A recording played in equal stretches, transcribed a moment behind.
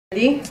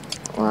Ready?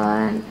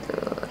 1,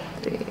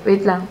 2, 3.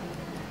 Wait lang.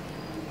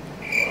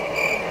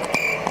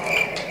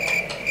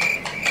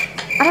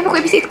 Ano ko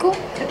ibisit ko?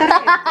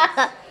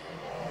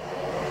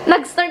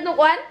 Nag-start no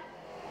kwan?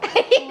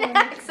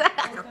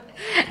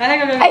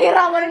 Ay,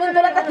 raman mo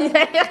doon natin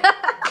sa'yo.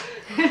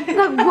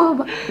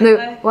 Nagbaba.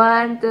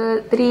 1,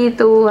 2, 3,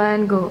 2,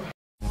 1, go.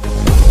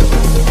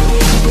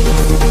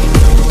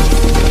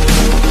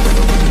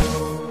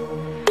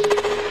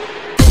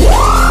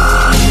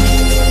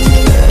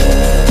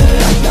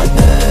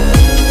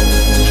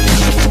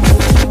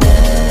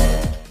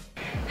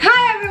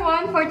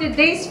 For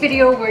today's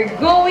video, we're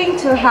going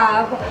to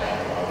have...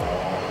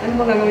 Ano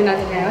ba gagawin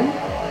natin ngayon?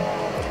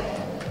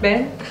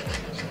 Ben?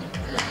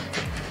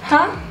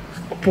 Ha?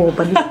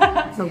 Bobay.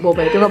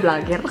 Nagbobay ka ba,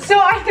 vlogger? So,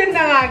 ayun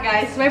na nga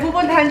guys. May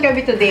pupuntahan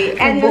kami today.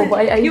 And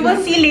you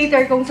will see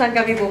later kung saan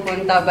kami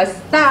pupunta.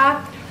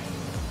 Basta,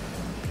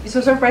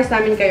 isusurprise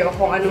namin kayo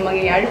kung ano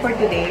mangyayari for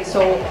today.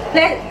 So,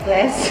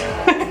 let's...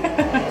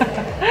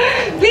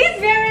 Please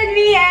bear with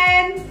me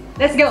and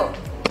let's go!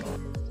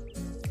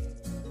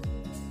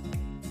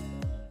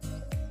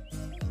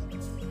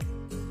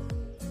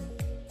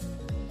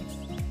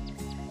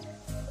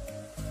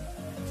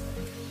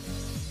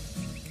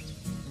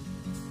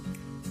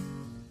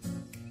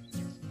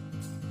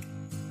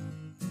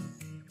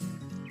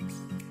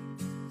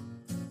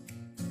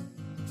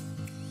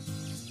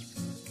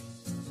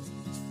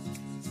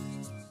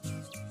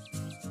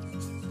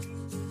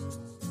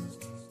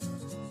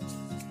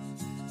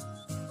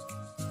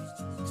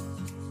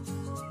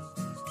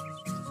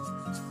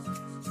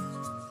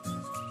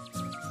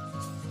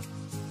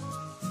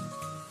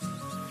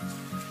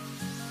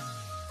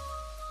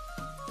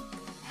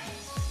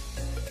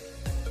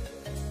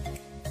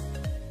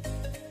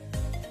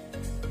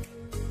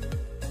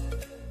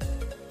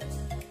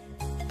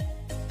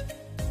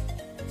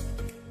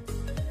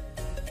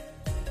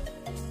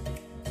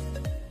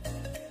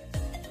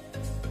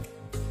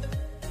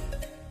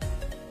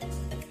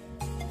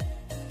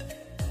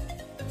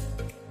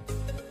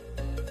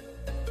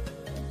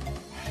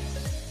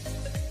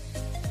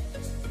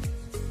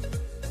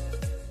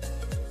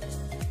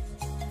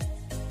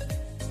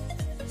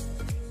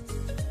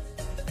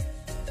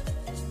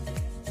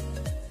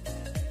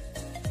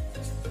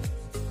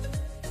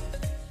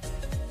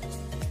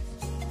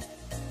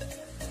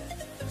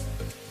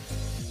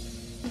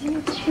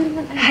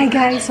 Hi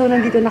guys! So,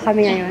 nandito na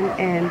kami ngayon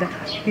and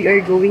we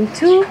are going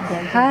to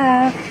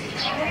have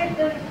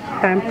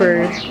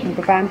pamper.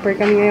 Magpa-pamper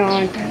kami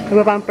ngayon.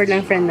 Magpa-pamper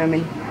lang friend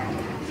namin.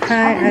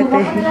 Hi,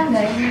 ate.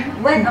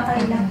 When,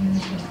 okay lang.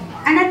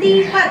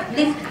 Anati pa,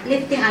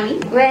 lifting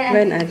ami?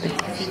 When, ate.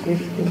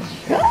 Lifting.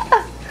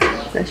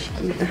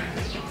 Lashkita.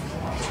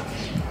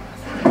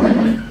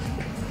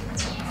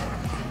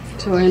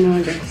 So, ano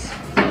guys.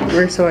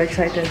 We're so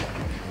excited.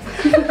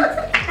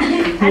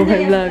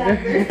 Buhay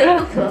vlogger.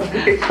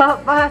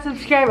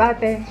 Pa-subscribe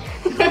ate.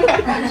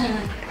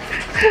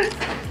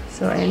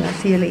 So, ayun na.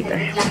 See you later.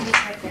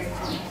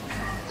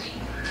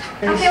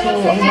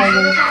 So, ang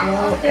bagay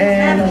ko.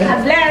 And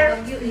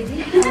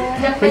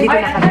nandito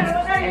na kami.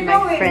 And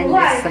my friend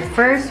is the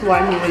first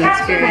one who will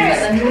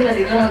experience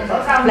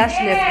lash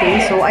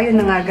lifting. So,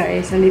 ayun na nga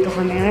guys. Nandito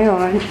kami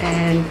ngayon.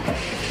 And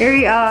here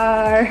we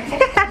are.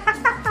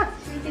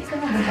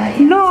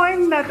 No,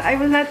 I'm not. I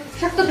will not.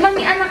 Saktot lang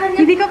ni anak niya.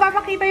 Hindi ka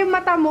papakita yung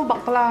mata mo,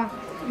 bakla.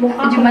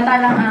 Yung mata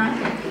lang ah.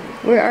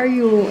 Where are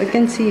you? I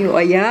can see you.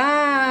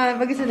 Ayan.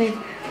 Pag-isa na yun.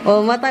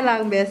 Oh, mata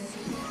lang, bes.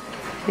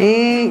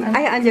 Eh,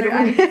 ay, andyan ako.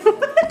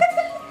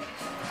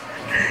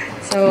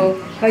 So,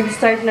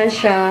 mag-start na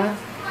siya.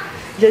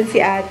 Diyan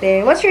si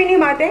ate. What's your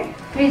name, ate?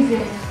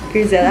 Crizel.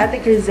 Crizel. Ate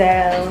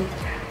Crizel.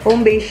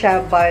 Home-based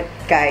siya, but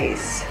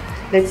guys,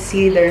 let's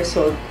see the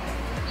result.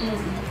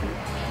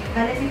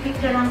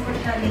 Picture lang po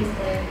siya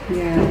later.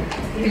 Yeah.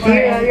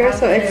 You're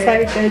so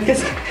excited.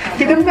 Kasi,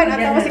 kitang ka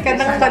nata kasi ka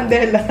ng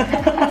kandela.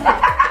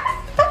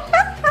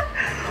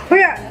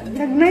 Kuya,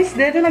 nag-nice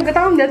dito.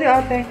 Nagkatawang dito,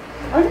 ate.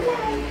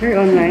 Online.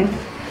 You're online?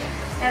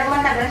 Pero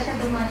matagal siya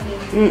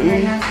dumating.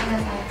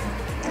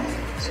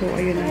 So,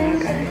 ayun na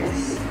nga,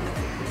 guys.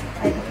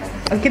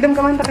 Ang kitang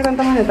ka man, takitang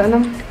taman ito.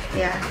 Anong?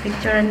 Yeah,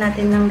 picturean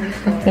natin ng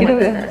before.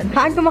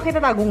 Haan ko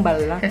makita tagong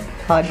bala.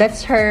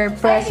 That's her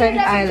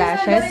present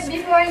eyelashes.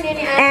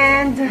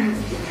 And,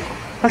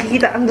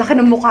 makikita, ang laki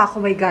ng mukha ko,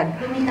 my God.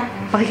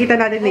 Makikita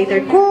natin later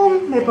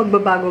kung may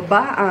pagbabago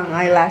ba ang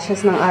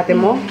eyelashes ng ate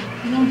mo.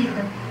 Hindi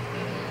dito.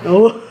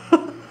 Oh.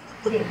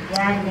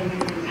 Yan.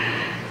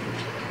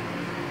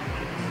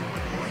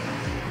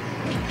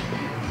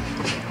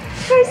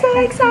 We're so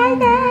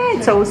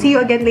excited! So, see you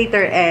again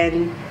later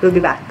and we'll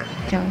be back.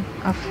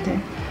 After.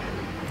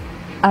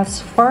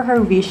 As for her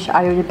wish,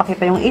 ayaw niya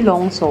pakita yung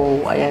ilong. So,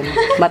 ayan,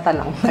 mata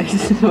lang.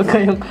 Huwag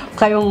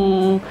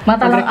kayong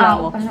Mata lang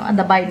ako. Ano,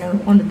 adabay na.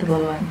 On the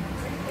tubawan.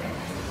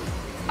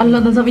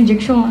 Allah, doon sa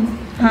injection.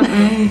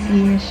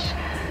 Yes.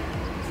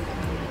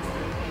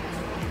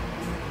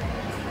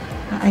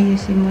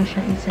 Aayusin mo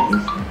siya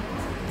isa-isa.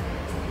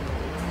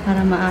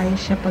 Para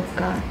maayos siya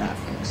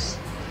pagkatapos.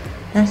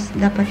 Tapos,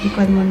 dapat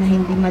ikon mo na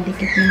hindi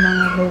madikit yung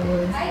mga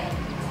lower.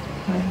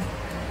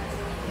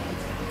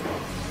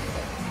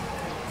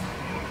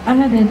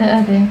 Ano din,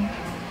 ate?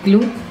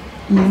 Glue?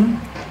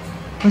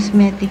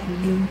 Cosmetic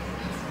glue.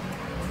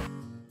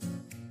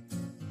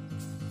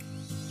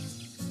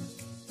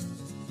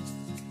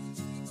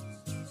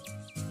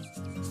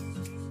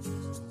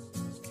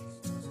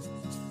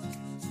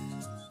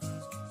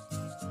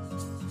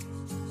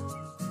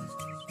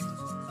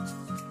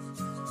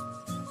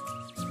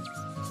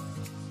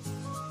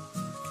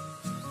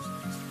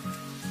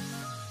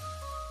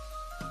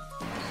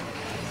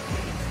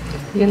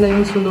 Yan na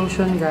yung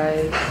solution,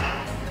 guys.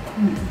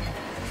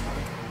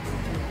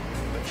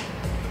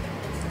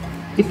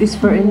 It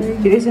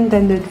is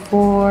intended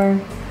for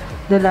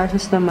the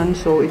lashes naman,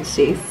 so it's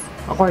safe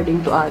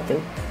according to ate.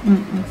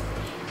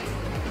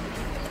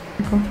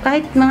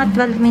 Kahit mga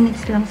 12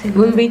 minutes lang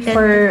siguro. We'll wait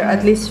for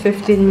at least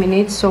 15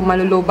 minutes, so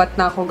malulubat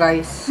na ako,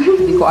 guys.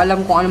 Hindi ko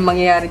alam kung anong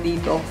mangyayari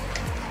dito.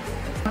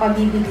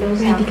 Pabibiglaw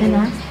sa Ready ka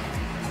na?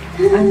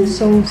 I'm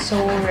so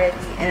ready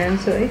and I'm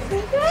so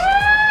excited.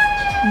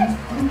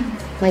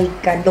 My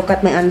God, look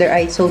at my under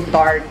eye, so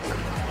dark.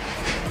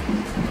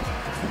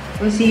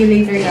 We'll see you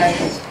later,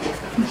 guys.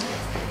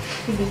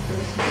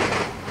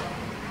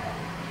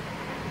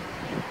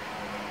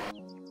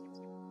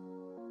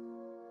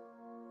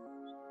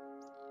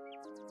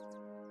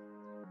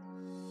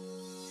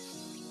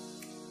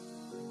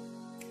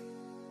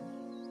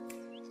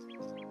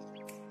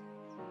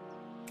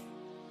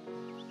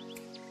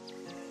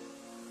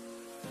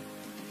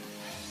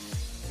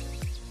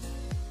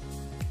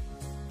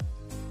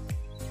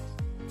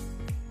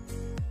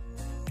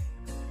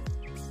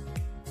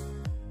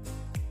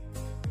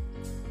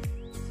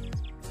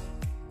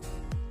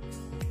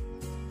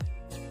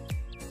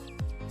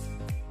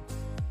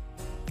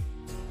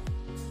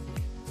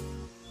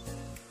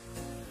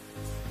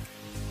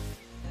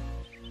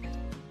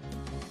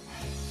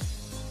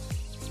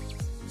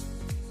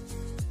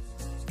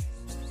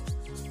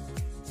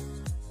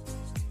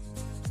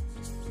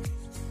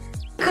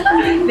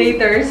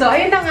 Later. So,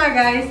 ayun na nga,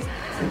 guys.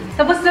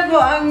 Tapos na po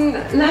ang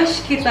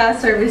Lashkita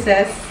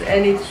services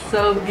and it's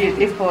so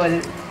beautiful.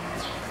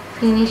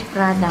 Finished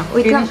product.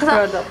 Wait Finished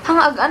lang, product.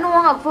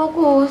 hangag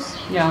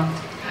focus. Yeah.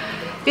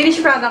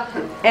 Finished product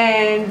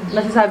and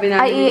masasabi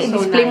namin it's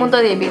so i-display mo nice.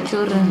 to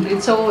picture.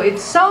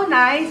 It's so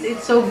nice,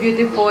 it's so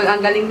beautiful,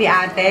 ang galing ni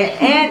ate,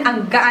 and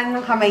ang gaan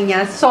ng kamay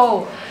niya.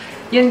 So,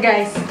 yun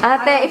guys.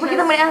 Ate,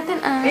 ipakita mo ni ate.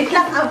 Wait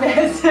lang,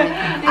 Abes.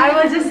 I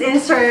will just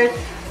insert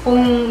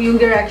kung yung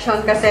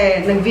direction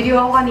kasi nag-video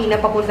ako kanina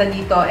papunta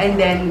dito and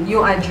then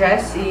yung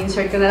address,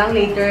 i-insert ko na lang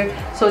later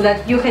so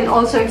that you can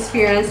also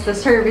experience the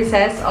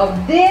services of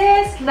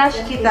this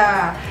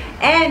Lashkita.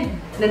 And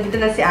nandito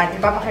na si ate,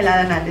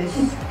 papakilala natin.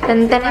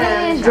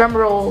 Tantan, drum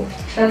roll.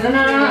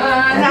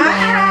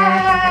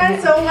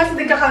 So, mas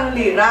nagkakang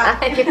lira.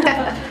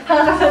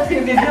 Kakasap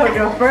yung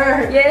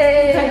videographer.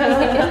 Yay!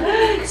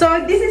 So,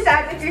 this is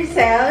Ate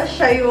Crisel.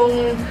 Siya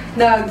yung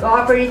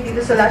nag-operate dito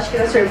sa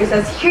Lashkita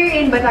Services here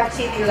in Batak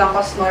City,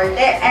 Ilocos,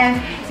 Norte.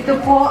 And ito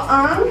po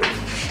ang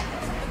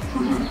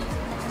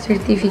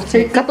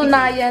Certificate.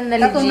 Katunayan na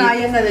legit.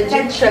 Katunayan na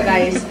legit siya,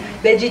 guys.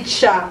 Legit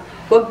siya.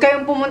 Huwag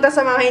kayong pumunta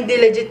sa mga hindi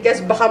legit,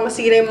 guys. Baka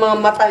masira yung mga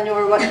mata nyo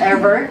or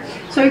whatever.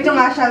 So, ito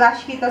nga siya,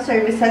 Lashkita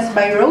Services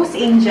by Rose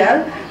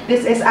Angel.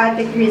 This is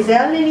Ate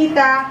Crisel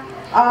Lenita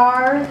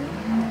R.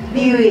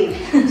 Buick.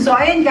 So,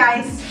 ayun,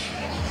 guys.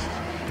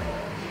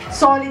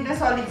 Solid na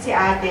solid si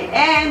ate.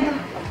 And,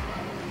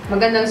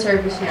 magandang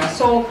service niya.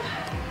 So,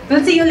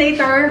 we'll see you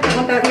later.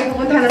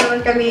 Pupunta na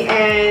naman kami.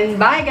 And,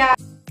 bye, guys!